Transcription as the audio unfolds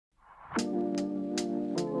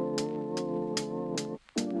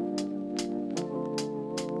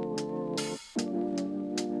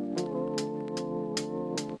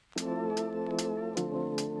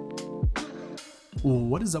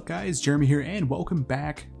What is up, guys? Jeremy here, and welcome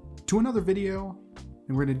back to another video.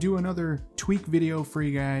 And we're gonna do another tweak video for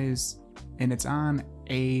you guys, and it's on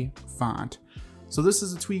a font. So this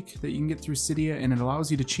is a tweak that you can get through Cydia, and it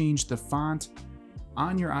allows you to change the font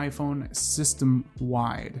on your iPhone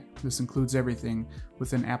system-wide. This includes everything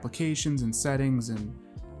within applications and settings and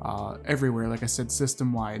everywhere, like I said,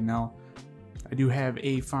 system-wide. Now, I do have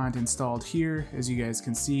a font installed here, as you guys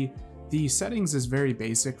can see. The settings is very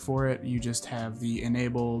basic for it. You just have the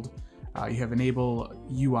enabled, you have enable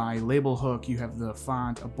UI label hook, you have the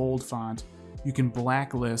font, a bold font. You can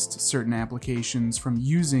blacklist certain applications from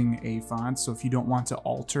using a font. So if you don't want to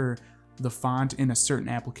alter the font in a certain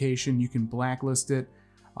application, you can blacklist it.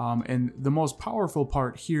 And the most powerful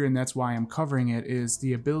part here, and that's why I'm covering it, is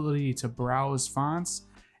the ability to browse fonts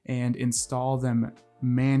and install them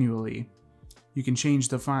manually. You can change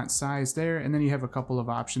the font size there, and then you have a couple of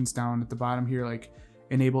options down at the bottom here, like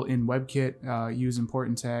enable in WebKit, use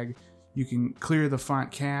important tag. You can clear the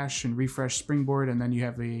font cache and refresh Springboard, and then you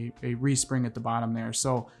have a respring at the bottom there.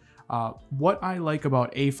 So what I like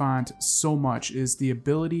about a font so much is the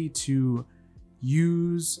ability to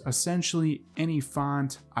use essentially any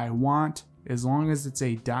font I want, as long as it's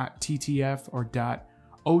a .ttf or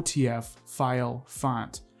 .otf file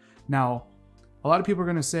font. Now, a lot of people are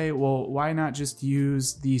going to say, well, why not just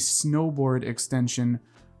use the Snowboard extension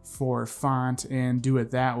for font and do it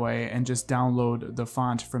that way and just download the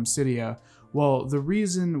font from Cydia? Well, the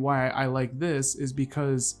reason why I like this is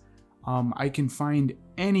because I can find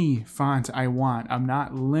any font I want. I'm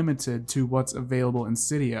not limited to what's available in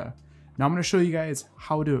Cydia. Now I'm going to show you guys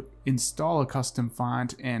how to install a custom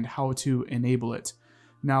font and how to enable it.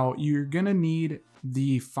 Now you're going to need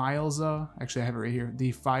the Filesa, actually I have it right here,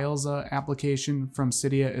 the Filesa application from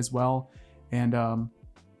Cydia as well. And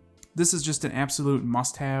this is just an absolute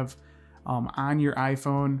must-have on your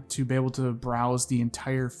iPhone to be able to browse the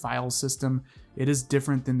entire file system. It is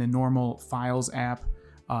different than the normal Files app.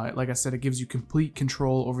 Like I said, it gives you complete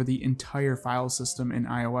control over the entire file system in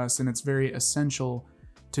iOS, and it's very essential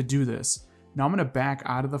to do this. Now I'm going to back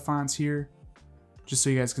out of the fonts here, just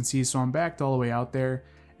so you guys can see. So I'm backed all the way out there.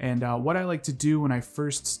 And what I like to do when I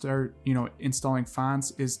first start, installing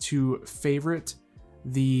fonts is to favorite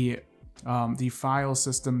the file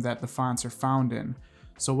system that the fonts are found in.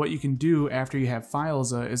 So what you can do after you have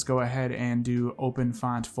Filesa is go ahead and do Open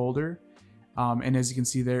Font Folder. And as you can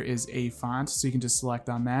see, there is a font, so you can just select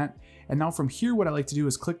on that. And now from here, what I like to do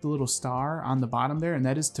is click the little star on the bottom there, and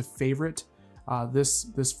that is to favorite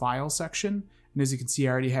this file section. And as you can see,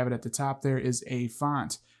 I already have it at the top. There is a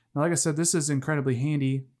font. Now, like I said, this is incredibly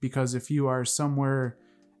handy because if you are somewhere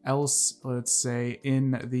else, let's say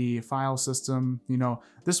in the file system,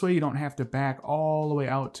 this way you don't have to back all the way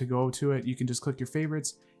out to go to it. You can just click your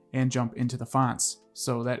favorites and jump into the fonts.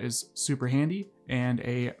 So that is super handy and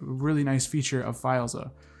a really nice feature of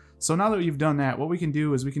Filesa. So now that we've done that, what we can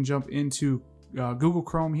do is we can jump into Google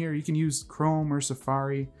Chrome here. You can use Chrome or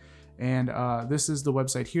Safari. And this is the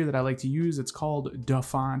website here that I like to use. It's called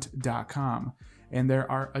dafont.com. And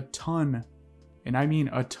there are a ton, and I mean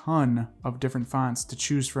a ton, of different fonts to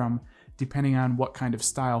choose from depending on what kind of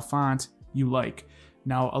style font you like.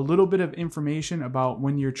 Now, a little bit of information about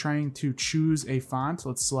when you're trying to choose a font.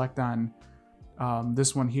 Let's select on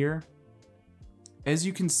this one here. As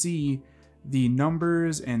you can see, the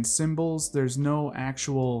numbers and symbols, there's no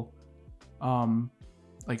actual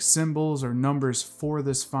like symbols or numbers for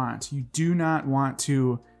this font. You do not want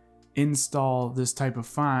to install this type of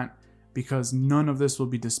font because none of this will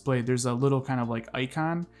be displayed. There's a little kind of like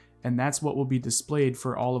icon, and that's what will be displayed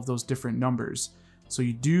for all of those different numbers. So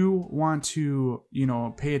you do want to,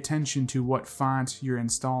 pay attention to what font you're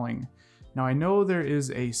installing. Now I know there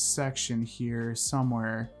is a section here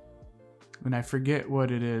somewhere, and I forget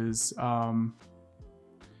what it is. I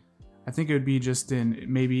think it would be just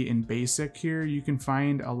maybe in basic here. You can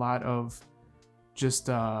find a lot of just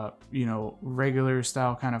regular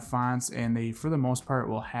style kind of fonts, and they for the most part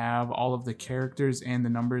will have all of the characters and the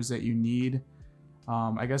numbers that you need.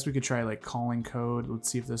 I guess we could try like calling code. Let's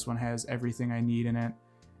see if this one has everything I need in it,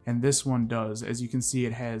 and this one does. As you can see,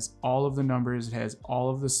 it has all of the numbers, it has all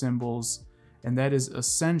of the symbols, and that is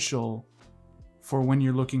essential for when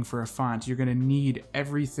you're looking for a font. You're going to need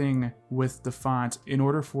everything with the font in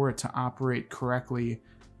order for it to operate correctly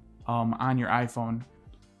on your iPhone.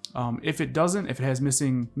 If it doesn't, if it has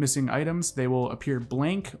missing items, they will appear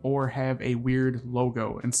blank or have a weird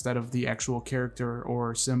logo instead of the actual character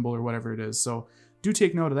or symbol or whatever it is. So do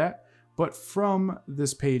take note of that. But from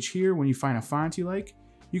this page here, when you find a font you like,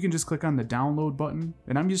 you can just click on the download button.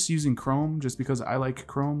 And I'm just using Chrome just because I like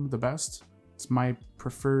Chrome the best. It's my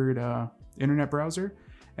preferred internet browser.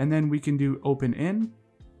 and then we can do open in.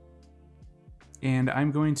 And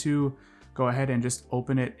I'm going to go ahead and just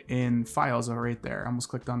open it in Filesa right there. I almost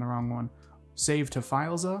clicked on the wrong one. Save to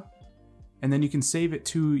Filesa, and then you can save it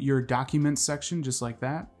to your documents section just like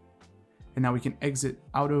that. And now we can exit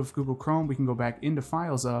out of Google Chrome. We can go back into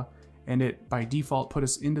Filesa, and it by default put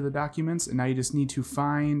us into the documents. And now you just need to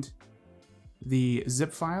find the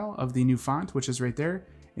zip file of the new font, which is right there.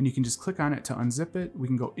 And you can just click on it to unzip it. We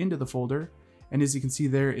can go into the folder. And as you can see,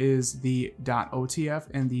 there is the .otf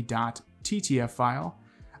and the .ttf file.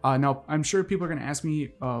 Now, I'm sure people are going to ask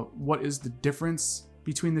me, what is the difference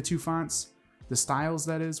between the two fonts? The styles,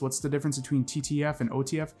 that is. What's the difference between TTF and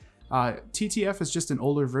OTF? TTF is just an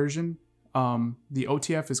older version. The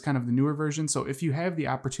OTF is kind of the newer version. So if you have the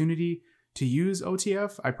opportunity to use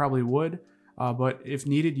OTF, I probably would. But if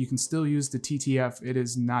needed, you can still use the TTF. It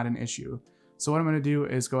is not an issue. So what I'm going to do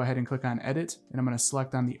is go ahead and click on Edit, and I'm going to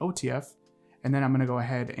select on the OTF, and then I'm going to go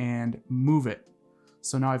ahead and move it.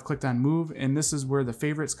 So now I've clicked on Move, and this is where the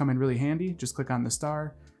favorites come in really handy. Just click on the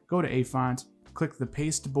star, go to A font, click the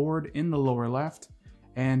paste board in the lower left,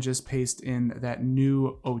 and just paste in that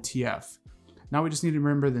new OTF. Now we just need to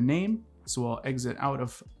remember the name, so we'll exit out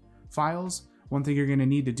of Files. One thing you're going to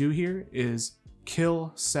need to do here is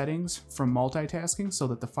kill settings from multitasking so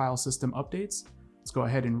that the file system updates. Let's go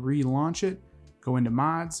ahead and relaunch it, go into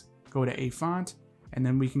Mods, go to A font, and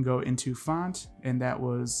then we can go into Font, and that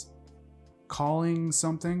was calling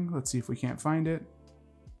something. Let's see if we can't find it.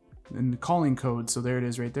 And the calling code, so there it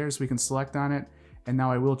is right there, so we can select on it, and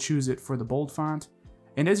now I will choose it for the bold font.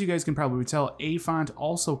 And as you guys can probably tell, A font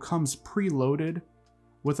also comes preloaded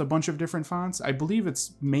with a bunch of different fonts. I believe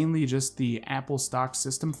it's mainly just the Apple stock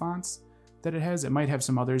system fonts that it has. It might have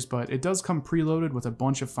some others, but it does come preloaded with a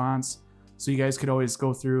bunch of fonts, so you guys could always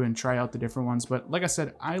go through and try out the different ones. But like I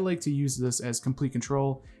said, I like to use this as complete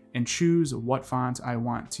control and choose what font I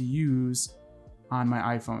want to use on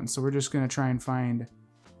my iPhone. So we're just going to try and find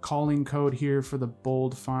calling code here for the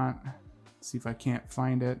bold font. Let's see if I can't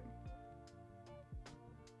find it.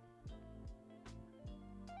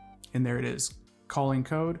 And there it is, calling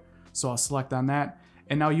code. So I'll select on that.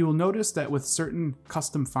 And now you will notice that with certain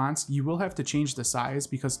custom fonts, you will have to change the size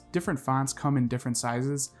because different fonts come in different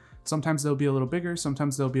sizes. Sometimes they'll be a little bigger,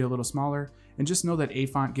 sometimes they'll be a little smaller. And just know that A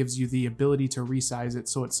font gives you the ability to resize it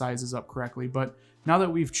so it sizes up correctly. But now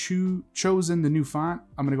that we've chosen the new font,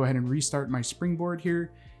 I'm going to go ahead and restart my springboard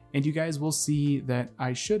here. And you guys will see that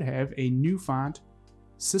I should have a new font,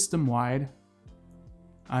 Systemwide,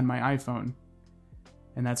 on my iPhone.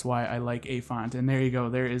 And that's why I like A font. And there you go,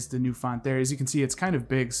 there is the new font there. As you can see, it's kind of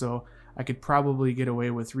big, so I could probably get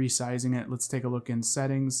away with resizing it. Let's take a look in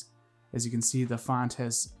settings. As you can see, the font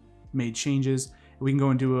has made changes. We can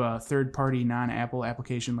go and do a third-party non-Apple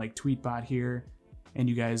application like Tweetbot here, and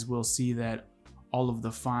you guys will see that all of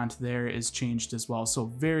the font there is changed as well. So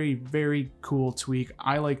very, very cool tweak.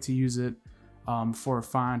 I like to use it for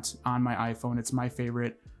font on my iPhone. It's my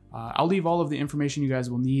favorite. I'll leave all of the information you guys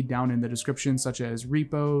will need down in the description, such as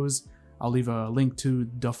repos. I'll leave a link to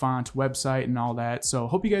the font website and all that. So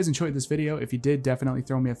hope you guys enjoyed this video. If you did, definitely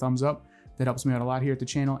throw me a thumbs up. That helps me out a lot here at the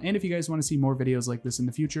channel. And if you guys want to see more videos like this in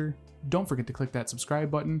the future, don't forget to click that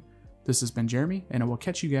subscribe button. This has been Jeremy, and I will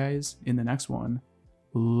catch you guys in the next one.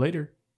 Later.